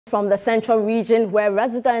From the central region, where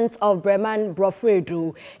residents of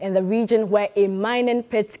Brofoyedur in the region where a mining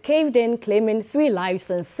pit caved in, claiming 3 lives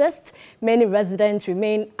insist many residents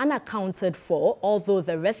remain unaccounted for, although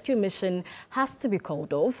the rescue mission has to be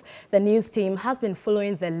called off. The news team has been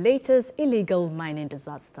following the latest illegal mining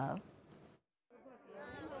disaster.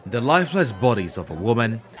 The lifeless bodies of a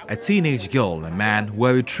woman, a teenage girl and a man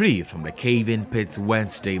were retrieved from the cave-in pit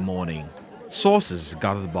Wednesday morning. Sources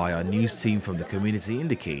gathered by our news team from the community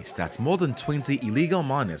indicates that more than 20 illegal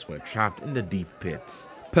miners were trapped in the deep pits.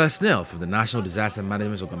 Personnel from the National Disaster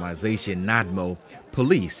Management Organization (NADMO),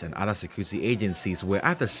 police and other security agencies were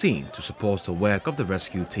at the scene to support the work of the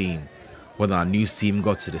rescue team. When our news team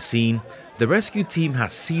got to the scene, the rescue team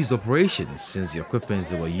had ceased operations since the equipment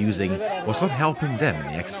they were using was not helping them in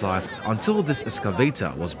the exercise until this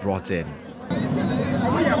excavator was brought in.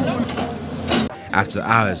 After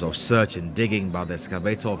hours of search and digging by the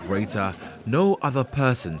excavator operator, no other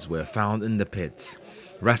persons were found in the pit.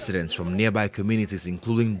 Residents from nearby communities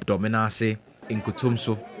including Dominase,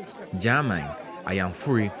 Inkutumso, Jamang,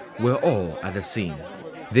 Ayamfuri were all at the scene.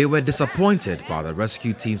 They were disappointed by the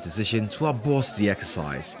rescue team's decision to abort the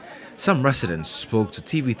exercise. Some residents spoke to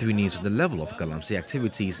TV3 News on the level of Galamsey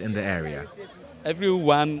activities in the area.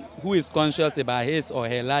 Everyone who is conscious about his or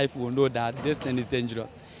her life will know that this thing is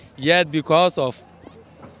dangerous. Yet because of,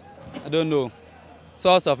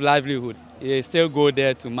 source of livelihood, they still go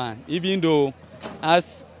there to mine. Even though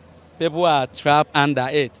as people are trapped under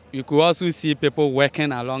it, you could also see people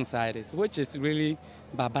working alongside it, which is really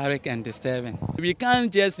barbaric and disturbing. We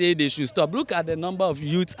can't just say they should stop. Look at the number of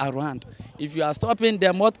youths around. If you are stopping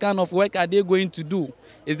them, what kind of work are they going to do?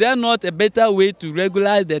 Is there not a better way to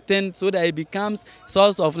regularize the thing so that it becomes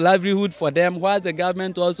source of livelihood for them, while the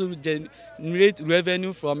government also generate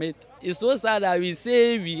revenue from it? It's so sad that we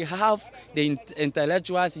say we have the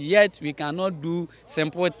intellectuals, yet we cannot do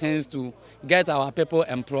simple things to get our people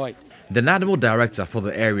employed. The NADMO director for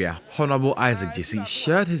the area, Honorable Isaac Jesse,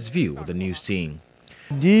 shared his view with the news team.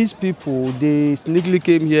 These people, they sneakily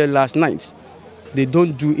came here last night. They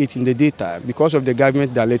don't do it in the daytime because of the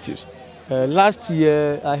government directives. Last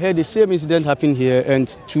year, I heard the same incident happen here and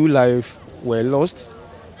 2 lives were lost.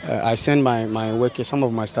 I sent my workers, some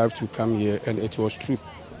of my staff to come here, and it was true.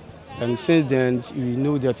 And since then, we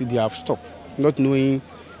know that they have stopped, not knowing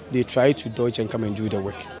they try to dodge and come and do the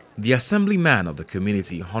work. The assemblyman of the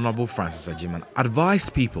community, Honorable Francis Ajiman,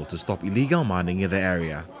 advised people to stop illegal mining in the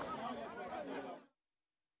area.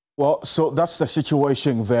 Well, so that's the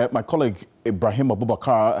situation there. My colleague Ibrahim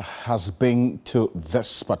Abubakar has been to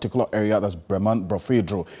this particular area, that's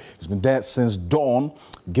Brofoyedur. He's been there since dawn,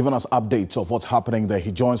 giving us updates of what's happening there.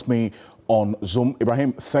 He joins me on Zoom.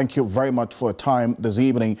 Ibrahim, thank you very much for your time this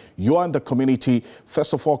evening. You are in the community.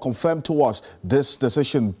 First of all, confirm to us this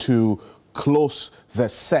decision to close the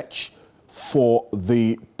search for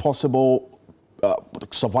the possible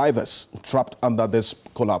survivors trapped under this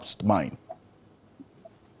collapsed mine.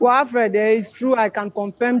 Well, Alfred, it's true. I can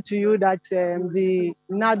confirm to you that the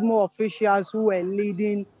NADMO officials who were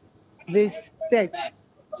leading this search,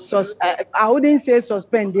 I wouldn't say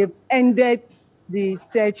suspend, they've ended the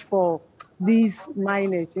search for these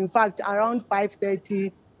miners. In fact, around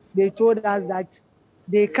 5:30, they told us that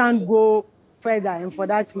they can't go further, and for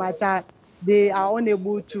that matter, they are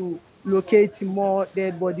unable to locate more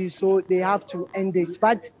dead bodies, so they have to end it.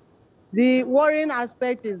 But the worrying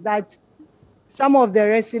aspect is that some of the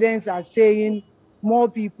residents are saying more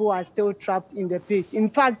people are still trapped in the pit. In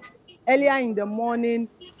fact, earlier in the morning,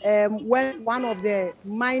 when one of the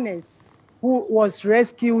miners who was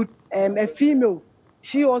rescued, a female,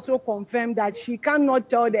 she also confirmed that she cannot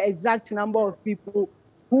tell the exact number of people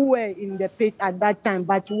who were in the pit at that time.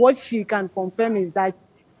 But what she can confirm is that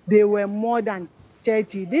there were more than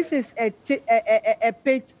 30. This is a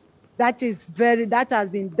pit that has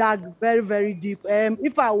been dug very, very deep.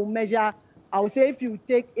 If I will measure, I would say if you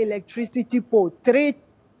take electricity pole, three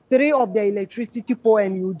of the electricity pole,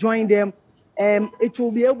 and you join them, it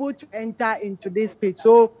will be able to enter into this pit.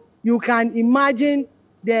 So you can imagine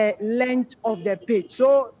the length of the pit.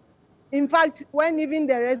 So in fact, when even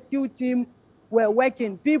the rescue team were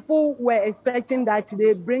working, people were expecting that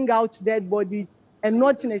they bring out dead bodies and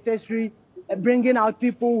not necessarily bringing out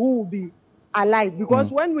people who will be alive.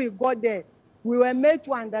 Because when we got there, we were made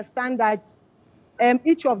to understand that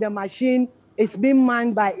each of the machines is being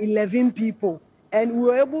manned by 11 people. And we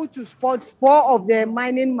were able to spot 4 of the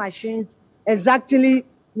mining machines exactly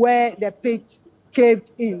where the pit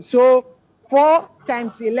caved in. So 4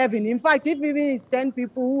 times 11. In fact, if even it's 10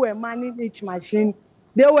 people who were manning each machine,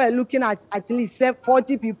 they were looking at least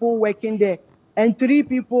 40 people working there. And 3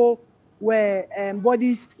 people were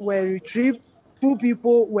bodies were retrieved. 2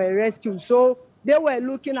 people were rescued. So they were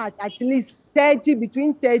looking at least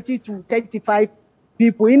between 30 to 35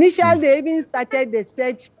 people. Initially, they even started the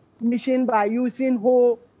search mission by using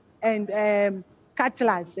hoe and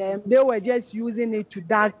cutlass. They were just using it to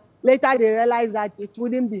dig. Later, they realized that it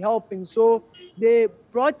wouldn't be helping. So they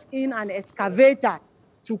brought in an excavator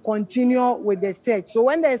to continue with the search. So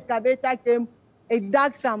when the excavator came, it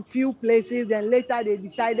dug some few places, and later they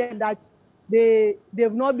decided that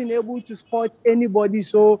they've not been able to spot anybody,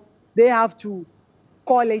 so they have to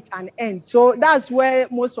call it an end. So that's where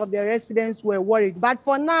most of the residents were worried. But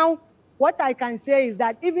for now, what I can say is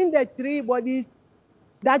that even the 3 bodies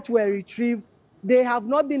that were retrieved, they have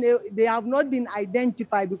not been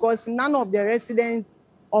identified, because none of the residents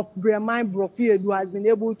of Breman Brofoyedur has been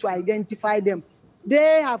able to identify them.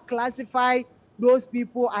 They have classified those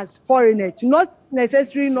people as foreigners, not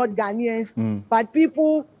necessarily not Ghanaians, but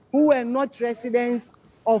people who were not residents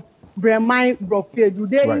of Breman Brofoyedur.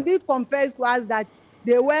 They indeed confessed to us that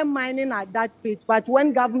they were mining at that pit, but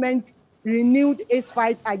when government renewed its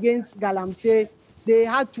fight against Galamsey, they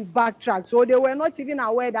had to backtrack. So they were not even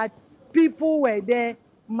aware that people were there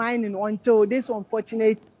mining until this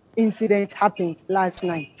unfortunate incident happened last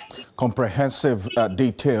night. Comprehensive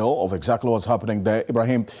detail of exactly what's happening there.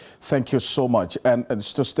 Ibrahim, thank you so much. And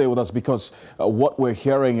to stay with us, because what we're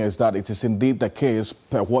hearing is that it is indeed the case,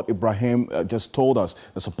 per what Ibrahim just told us.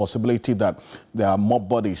 There's a possibility that there are more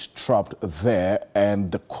bodies trapped there,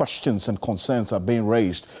 and the questions and concerns are being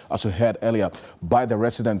raised, as we heard earlier, by the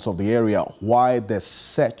residents of the area, why the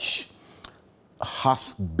search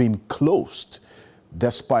has been closed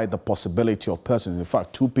despite the possibility of persons. In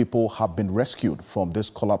fact, 2 people have been rescued from this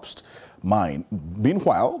collapsed mine.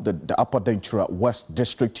 Meanwhile, the Upper Dentura West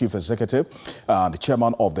District Chief Executive, the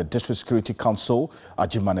chairman of the District Security Council,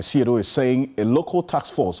 Brofoyedur, is saying a local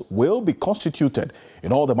task force will be constituted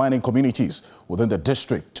in all the mining communities within the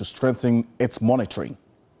district to strengthen its monitoring.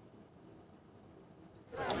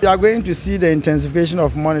 We are going to see the intensification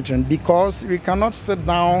of monitoring, because we cannot sit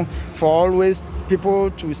down for always people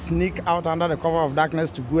to sneak out under the cover of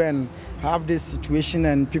darkness to go and have this situation,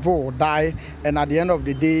 and people will die. And at the end of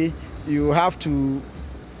the day, you have to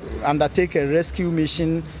undertake a rescue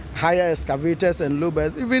mission, hire excavators and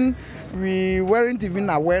loaders. Even we weren't even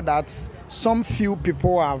aware that some few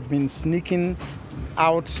people have been sneaking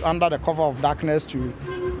out under the cover of darkness to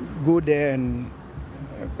go there and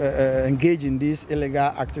engage in these illegal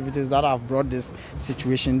activities that have brought this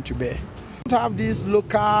situation to bear. To have this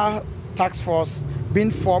local task force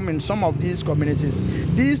being formed in some of these communities,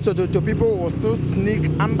 these Toto people will still sneak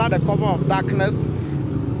under the cover of darkness,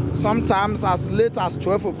 sometimes as late as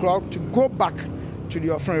 12 o'clock, to go back to the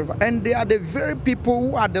Offering River. And they are the very people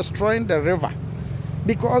who are destroying the river,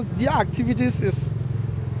 because their activities is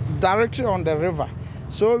directly on the river.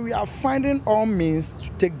 So we are finding all means to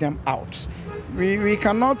take them out. We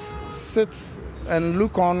cannot sit and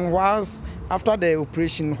look on whilst after the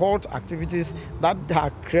operation halt activities that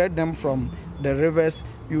have cleared them from the rivers.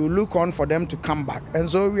 You look on for them to come back. And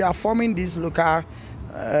so we are forming these local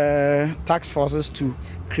task forces to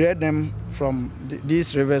clear them from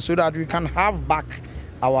these rivers, so that we can have back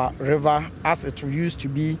our river as it used to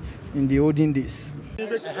be in the olden days.